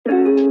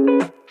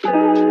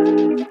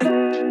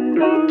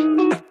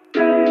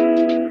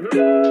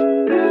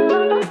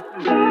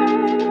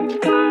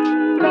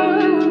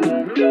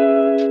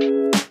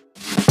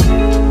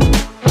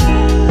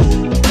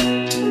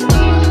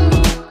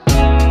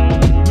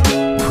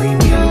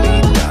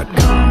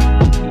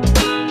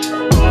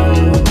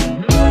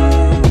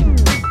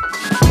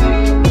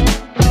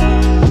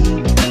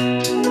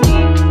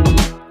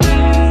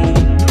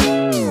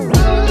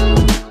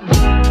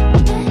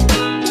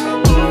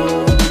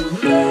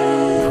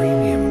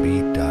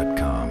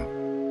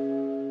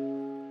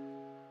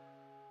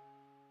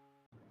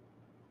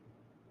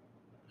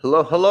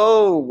Hello,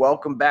 hello.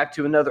 Welcome back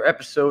to another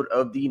episode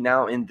of the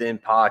Now and Then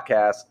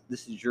podcast.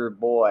 This is your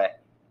boy,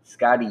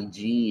 Scotty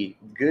G.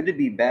 Good to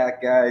be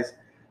back, guys.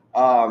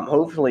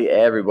 Hopefully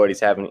everybody's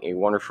having a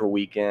wonderful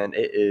weekend.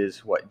 It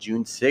is,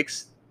 June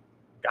 6th?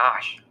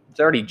 Gosh,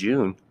 it's already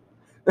June.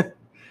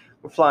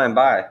 We're flying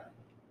by.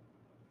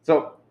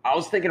 So I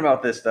was thinking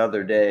about this the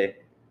other day,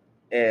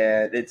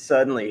 and it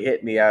suddenly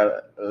hit me out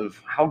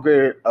of how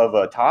great of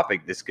a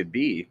topic this could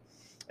be.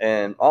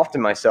 And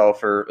often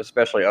myself, or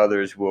especially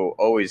others, will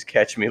always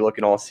catch me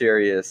looking all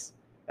serious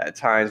at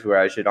times where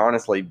I should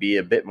honestly be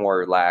a bit more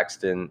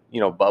relaxed and,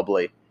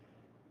 bubbly.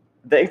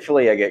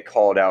 Thankfully, I get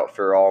called out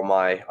for all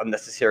my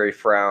unnecessary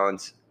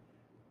frowns.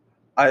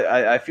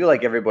 I feel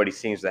like everybody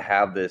seems to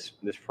have this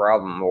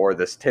problem or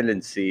this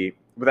tendency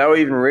without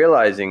even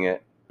realizing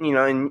it.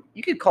 And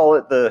you could call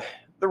it the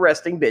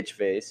resting bitch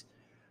face,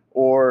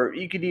 or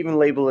you could even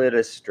label it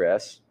as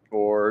stress,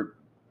 or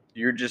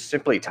you're just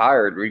simply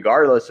tired,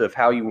 regardless of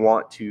how you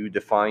want to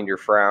define your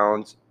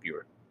frowns,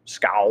 your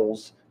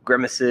scowls,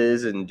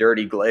 grimaces, and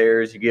dirty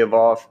glares you give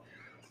off.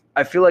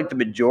 I feel like the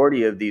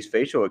majority of these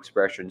facial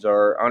expressions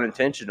are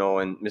unintentional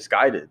and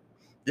misguided,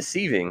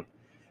 deceiving.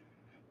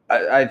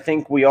 I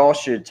think we all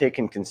should take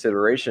in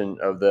consideration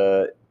of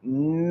the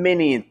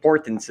many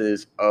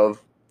importances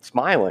of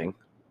smiling.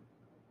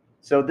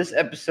 So this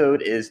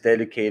episode is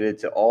dedicated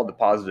to all the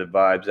positive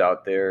vibes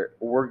out there.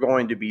 We're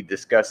going to be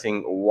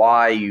discussing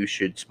why you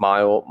should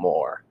smile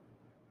more.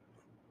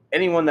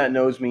 Anyone that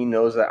knows me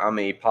knows that I'm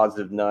a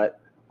positive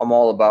nut. I'm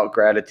all about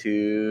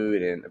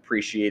gratitude and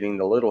appreciating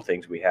the little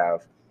things we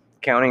have,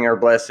 counting our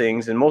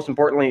blessings, and most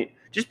importantly,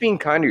 just being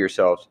kind to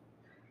yourselves.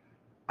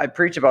 I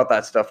preach about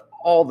that stuff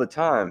all the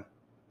time,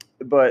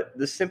 but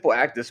the simple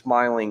act of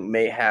smiling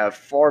may have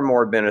far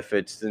more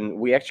benefits than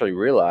we actually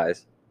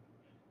realize.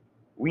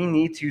 We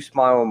need to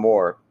smile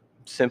more.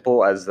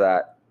 Simple as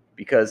that.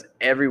 Because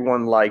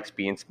everyone likes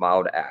being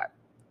smiled at.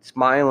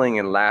 Smiling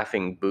and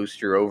laughing boosts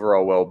your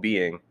overall well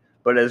being.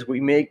 But as we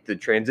make the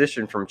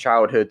transition from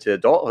childhood to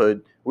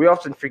adulthood, we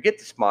often forget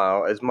to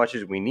smile as much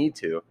as we need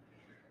to.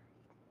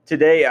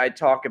 Today, I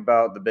talk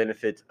about the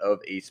benefits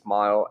of a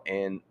smile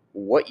and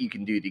what you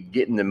can do to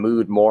get in the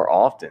mood more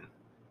often.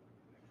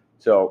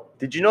 So,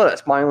 did you know that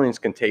smiling is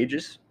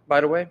contagious, by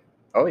the way?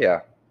 Oh, yeah.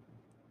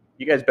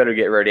 You guys better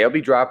get ready. I'll be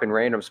dropping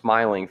random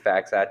smiling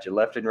facts at you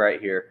left and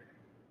right here.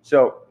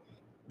 So,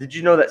 did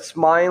you know that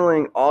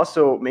smiling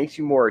also makes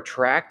you more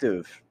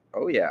attractive?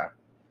 Oh, yeah.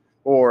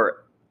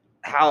 Or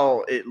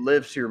how it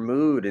lifts your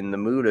mood and the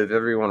mood of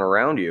everyone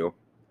around you.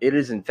 It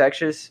is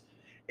infectious,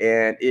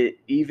 and it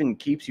even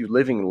keeps you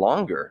living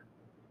longer.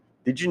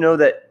 Did you know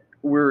that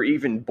we're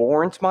even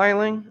born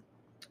smiling?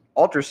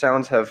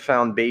 Ultrasounds have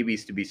found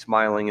babies to be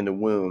smiling in the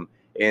womb,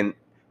 and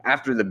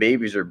after the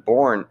babies are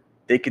born,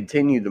 they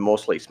continue to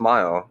mostly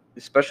smile,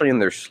 especially in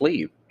their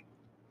sleep.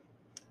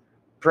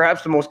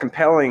 Perhaps the most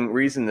compelling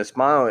reason to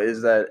smile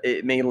is that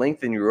it may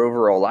lengthen your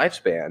overall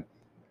lifespan.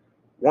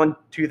 One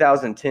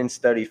 2010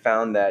 study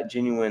found that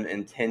genuine,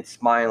 intense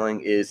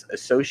smiling is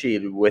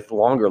associated with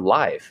longer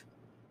life.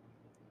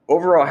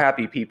 Overall,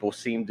 happy people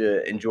seem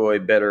to enjoy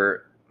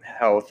better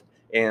health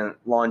and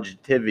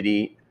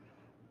longevity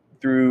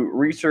through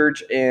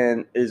research,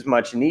 and is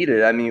much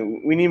needed. I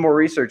mean, we need more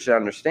research to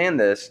understand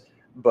this,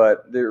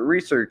 but the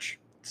research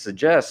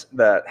suggests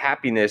that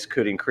happiness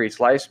could increase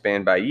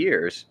lifespan by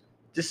years,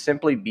 just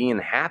simply being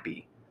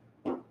happy.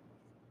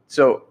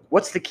 So,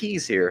 what's the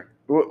keys here?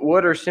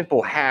 What are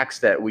simple hacks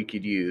that we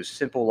could use?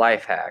 Simple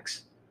life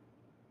hacks.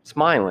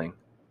 Smiling.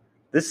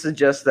 This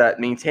suggests that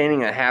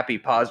maintaining a happy,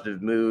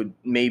 positive mood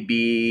may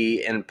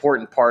be an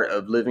important part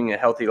of living a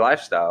healthy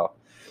lifestyle.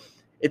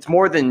 It's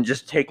more than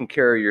just taking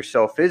care of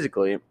yourself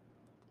physically.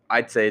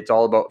 I'd say it's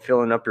all about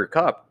filling up your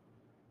cup.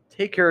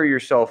 Take care of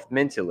yourself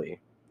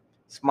mentally.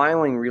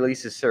 Smiling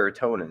releases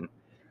serotonin.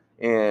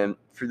 And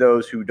for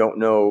those who don't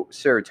know,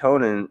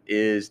 serotonin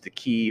is the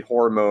key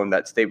hormone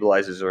that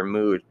stabilizes our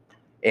mood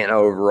and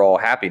overall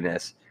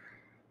happiness.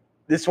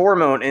 This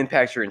hormone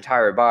impacts your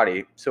entire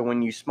body. So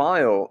when you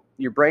smile,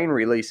 your brain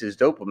releases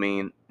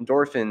dopamine,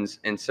 endorphins,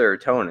 and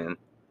serotonin.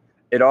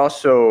 It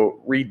also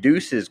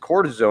reduces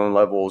cortisone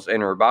levels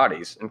in our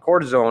bodies. And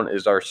cortisone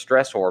is our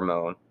stress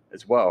hormone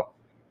as well.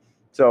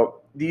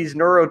 So these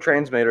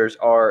neurotransmitters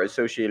are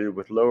associated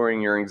with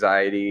lowering your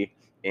anxiety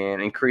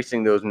and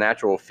increasing those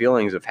natural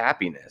feelings of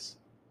happiness.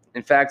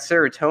 In fact,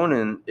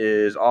 serotonin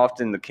is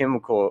often the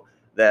chemical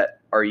that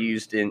are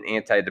used in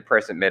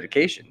antidepressant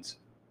medications.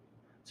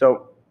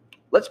 So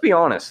let's be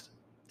honest,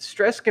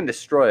 stress can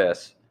destroy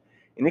us,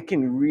 and it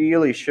can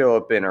really show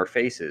up in our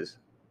faces.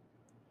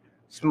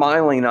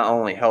 Smiling not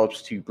only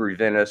helps to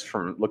prevent us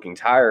from looking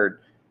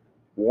tired,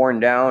 worn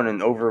down,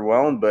 and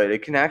overwhelmed, but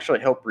it can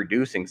actually help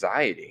reduce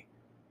anxiety.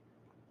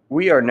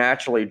 We are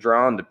naturally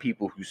drawn to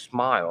people who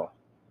smile,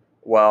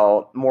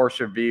 while more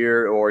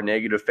severe or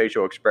negative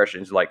facial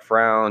expressions like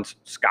frowns,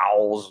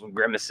 scowls,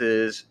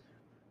 grimaces,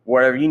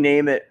 whatever you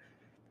name it,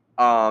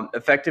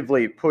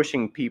 effectively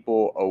pushing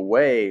people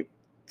away.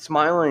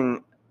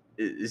 Smiling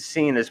is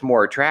seen as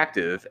more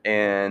attractive,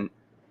 and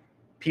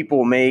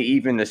People may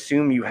even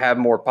assume you have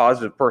more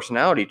positive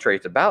personality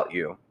traits about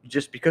you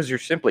just because you're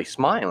simply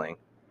smiling.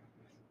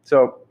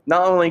 So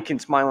not only can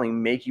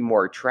smiling make you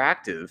more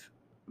attractive,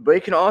 but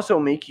it can also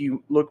make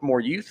you look more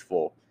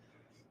youthful.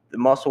 The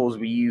muscles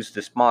we use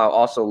to smile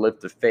also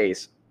lift the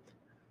face,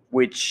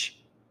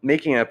 which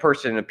making a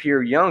person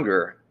appear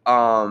younger.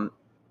 I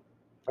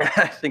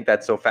think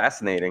that's so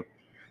fascinating.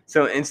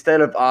 So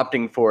instead of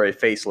opting for a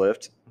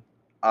facelift,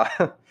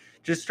 uh,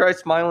 just try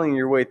smiling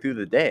your way through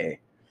the day.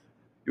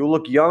 You'll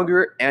look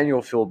younger and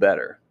you'll feel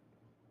better.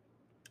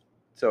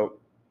 So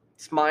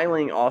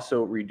smiling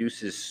also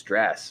reduces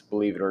stress,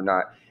 believe it or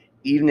not.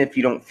 Even if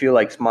you don't feel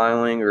like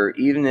smiling, or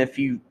even if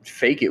you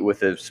fake it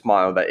with a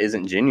smile that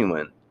isn't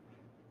genuine,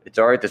 it's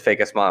all right to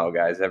fake a smile,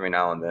 guys, every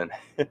now and then.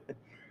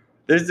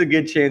 There's a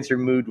good chance your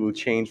mood will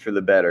change for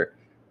the better.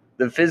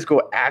 The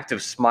physical act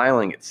of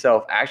smiling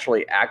itself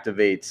actually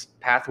activates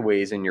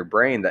pathways in your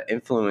brain that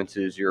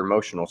influences your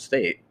emotional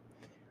state,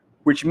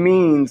 which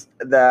means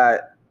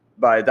that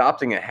by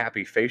adopting a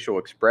happy facial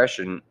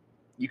expression,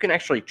 you can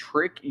actually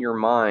trick your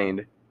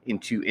mind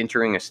into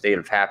entering a state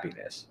of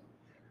happiness.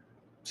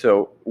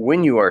 So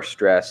when you are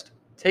stressed,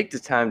 take the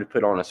time to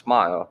put on a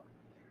smile.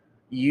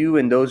 You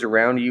and those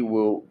around you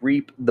will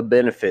reap the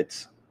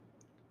benefits.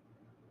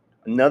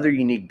 Another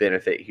unique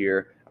benefit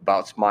here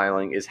about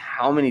smiling is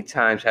how many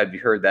times have you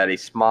heard that a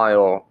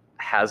smile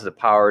has the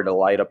power to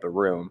light up a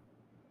room?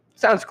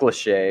 Sounds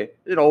cliche,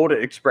 an old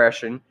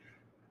expression,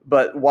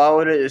 but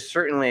while it is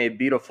certainly a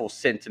beautiful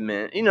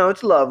sentiment,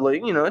 it's lovely,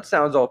 it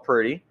sounds all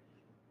pretty,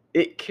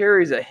 it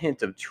carries a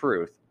hint of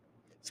truth.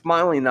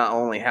 Smiling not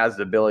only has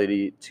the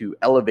ability to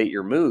elevate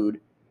your mood,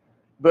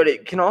 but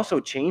it can also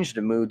change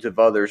the moods of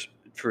others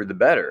for the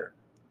better.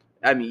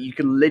 I mean, you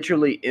can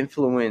literally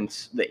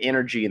influence the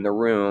energy in the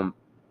room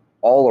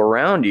all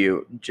around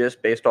you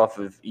just based off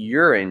of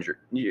your energy,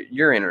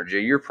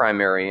 your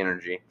primary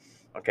energy.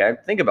 Okay,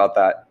 think about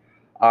that.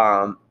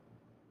 Um,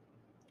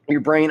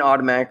 your brain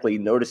automatically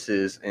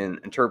notices and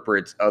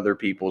interprets other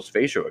people's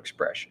facial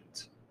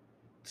expressions.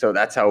 So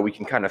that's how we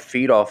can kind of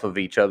feed off of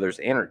each other's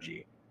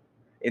energy.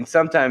 And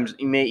sometimes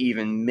you may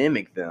even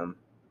mimic them,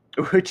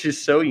 which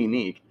is so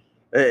unique.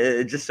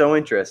 It's just so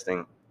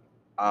interesting.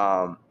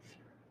 Um,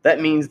 that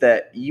means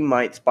that you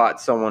might spot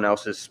someone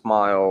else's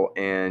smile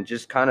and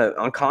just kind of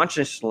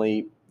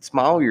unconsciously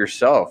smile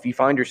yourself. You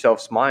find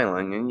yourself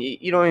smiling and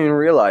you don't even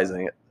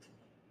realizing it.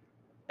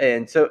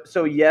 And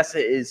so yes,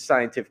 it is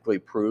scientifically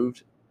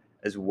proved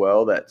as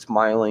well that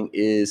smiling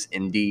is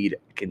indeed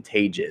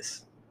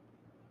contagious.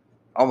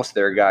 Almost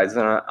there, guys.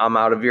 And I'm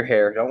out of your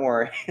hair. Don't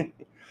worry.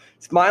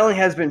 Smiling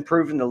has been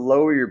proven to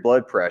lower your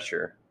blood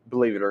pressure,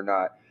 believe it or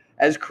not.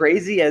 As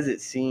crazy as it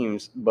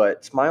seems,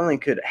 but smiling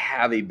could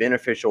have a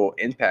beneficial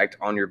impact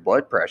on your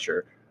blood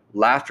pressure.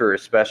 Laughter,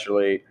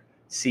 especially,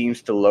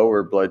 seems to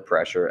lower blood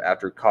pressure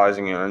after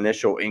causing an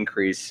initial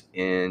increase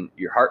in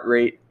your heart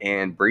rate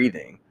and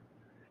breathing.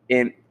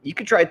 And you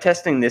could try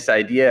testing this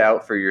idea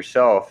out for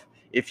yourself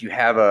if you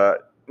have a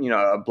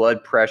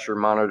blood pressure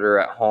monitor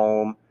at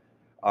home.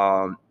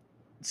 Um,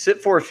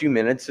 Sit for a few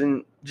minutes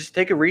and just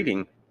take a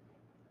reading.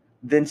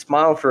 Then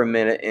smile for a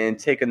minute and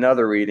take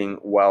another reading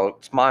while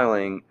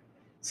smiling.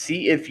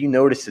 See if you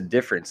notice a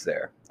difference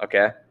there.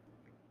 Okay.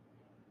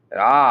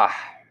 Ah,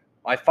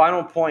 my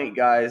final point,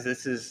 guys.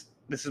 This is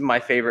my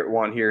favorite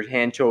one here.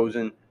 Hand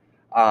chosen.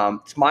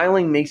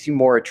 Smiling makes you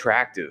more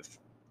attractive.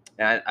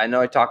 And I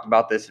know I talked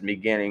about this in the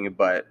beginning,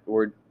 but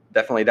we're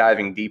definitely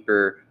diving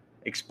deeper,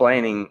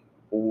 explaining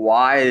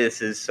why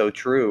this is so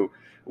true.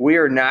 We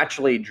are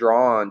naturally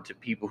drawn to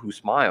people who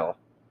smile,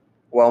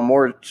 while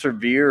more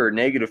severe or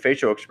negative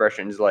facial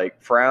expressions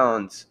like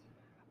frowns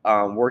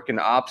work in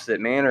the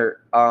opposite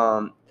manner.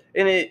 And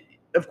it,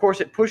 of course,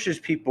 it pushes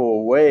people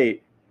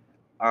away.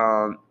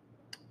 Um,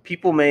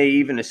 People may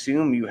even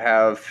assume you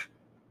have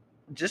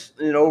just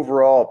an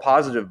overall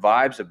positive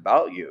vibes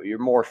about you. You're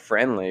more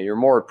friendly. You're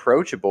more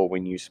approachable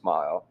when you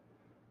smile.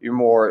 You're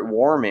more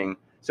warming.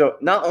 So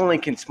not only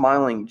can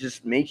smiling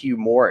just make you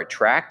more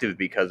attractive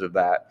because of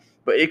that,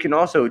 but it can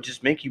also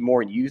just make you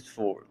more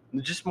youthful,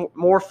 just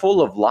more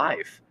full of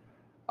life.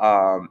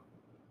 Um,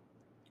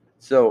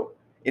 so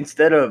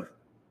instead of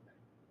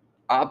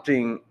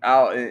opting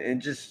out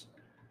and just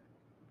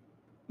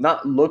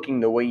not looking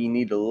the way you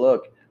need to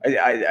look,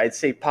 I'd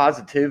say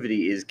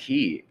positivity is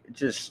key.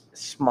 Just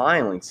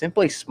smiling,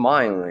 simply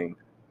smiling,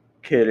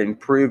 could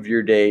improve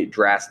your day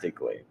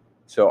drastically.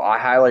 So I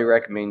highly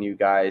recommend you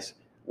guys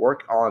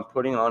work on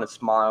putting on a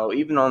smile,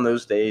 even on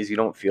those days you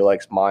don't feel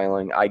like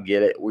smiling. I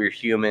get it. We're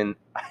human.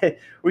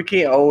 We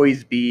can't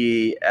always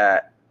be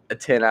at a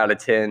 10 out of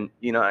 10.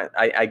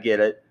 I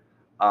get it.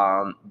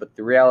 But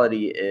the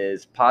reality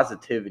is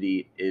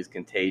positivity is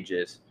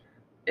contagious.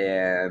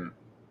 And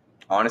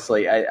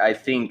honestly, I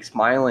think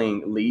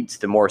smiling leads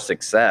to more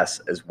success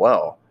as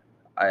well.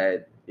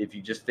 If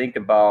you just think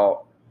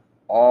about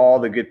all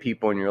the good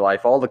people in your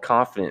life, all the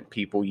confident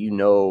people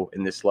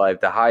in this life,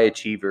 the high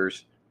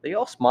achievers, they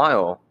all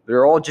smile.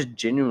 They're all just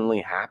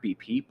genuinely happy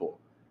people.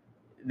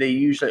 They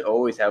usually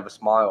always have a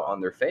smile on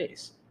their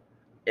face.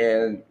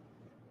 And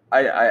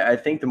I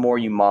think the more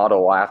you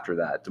model after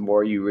that, the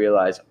more you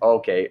realize,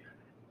 okay,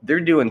 they're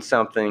doing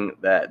something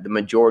that the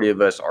majority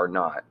of us are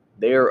not.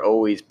 They are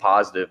always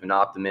positive and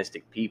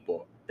optimistic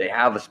people. They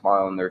have a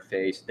smile on their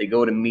face. They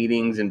go to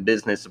meetings and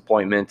business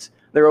appointments.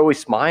 They're always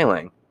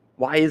smiling.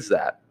 Why is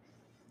that?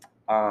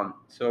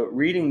 So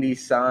reading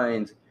these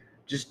signs,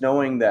 just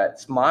knowing that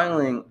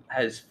smiling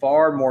has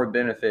far more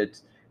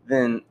benefits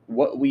than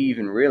what we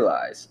even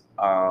realize.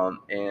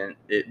 And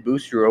it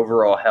boosts your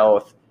overall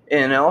health,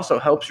 and it also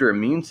helps your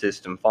immune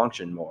system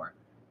function more.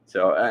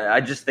 So I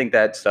just think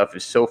that stuff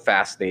is so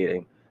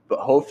fascinating. But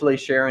hopefully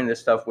sharing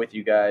this stuff with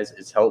you guys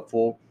is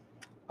helpful.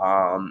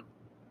 Um,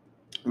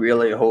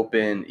 really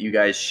hoping you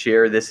guys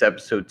share this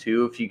episode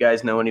too. If you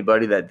guys know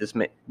anybody that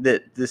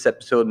this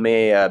episode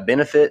may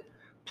benefit,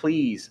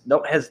 please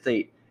don't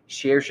hesitate.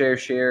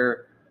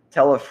 Share.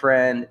 Tell a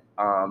friend.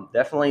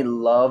 Definitely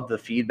love the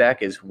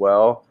feedback as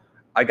well.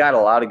 I got a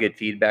lot of good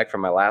feedback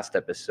from my last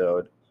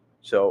episode,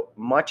 so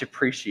much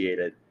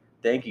appreciated.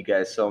 Thank you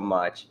guys so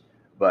much.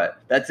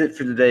 But that's it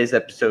for today's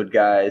episode,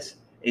 guys.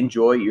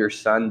 Enjoy your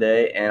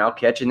Sunday, and I'll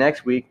catch you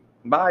next week.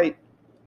 Bye.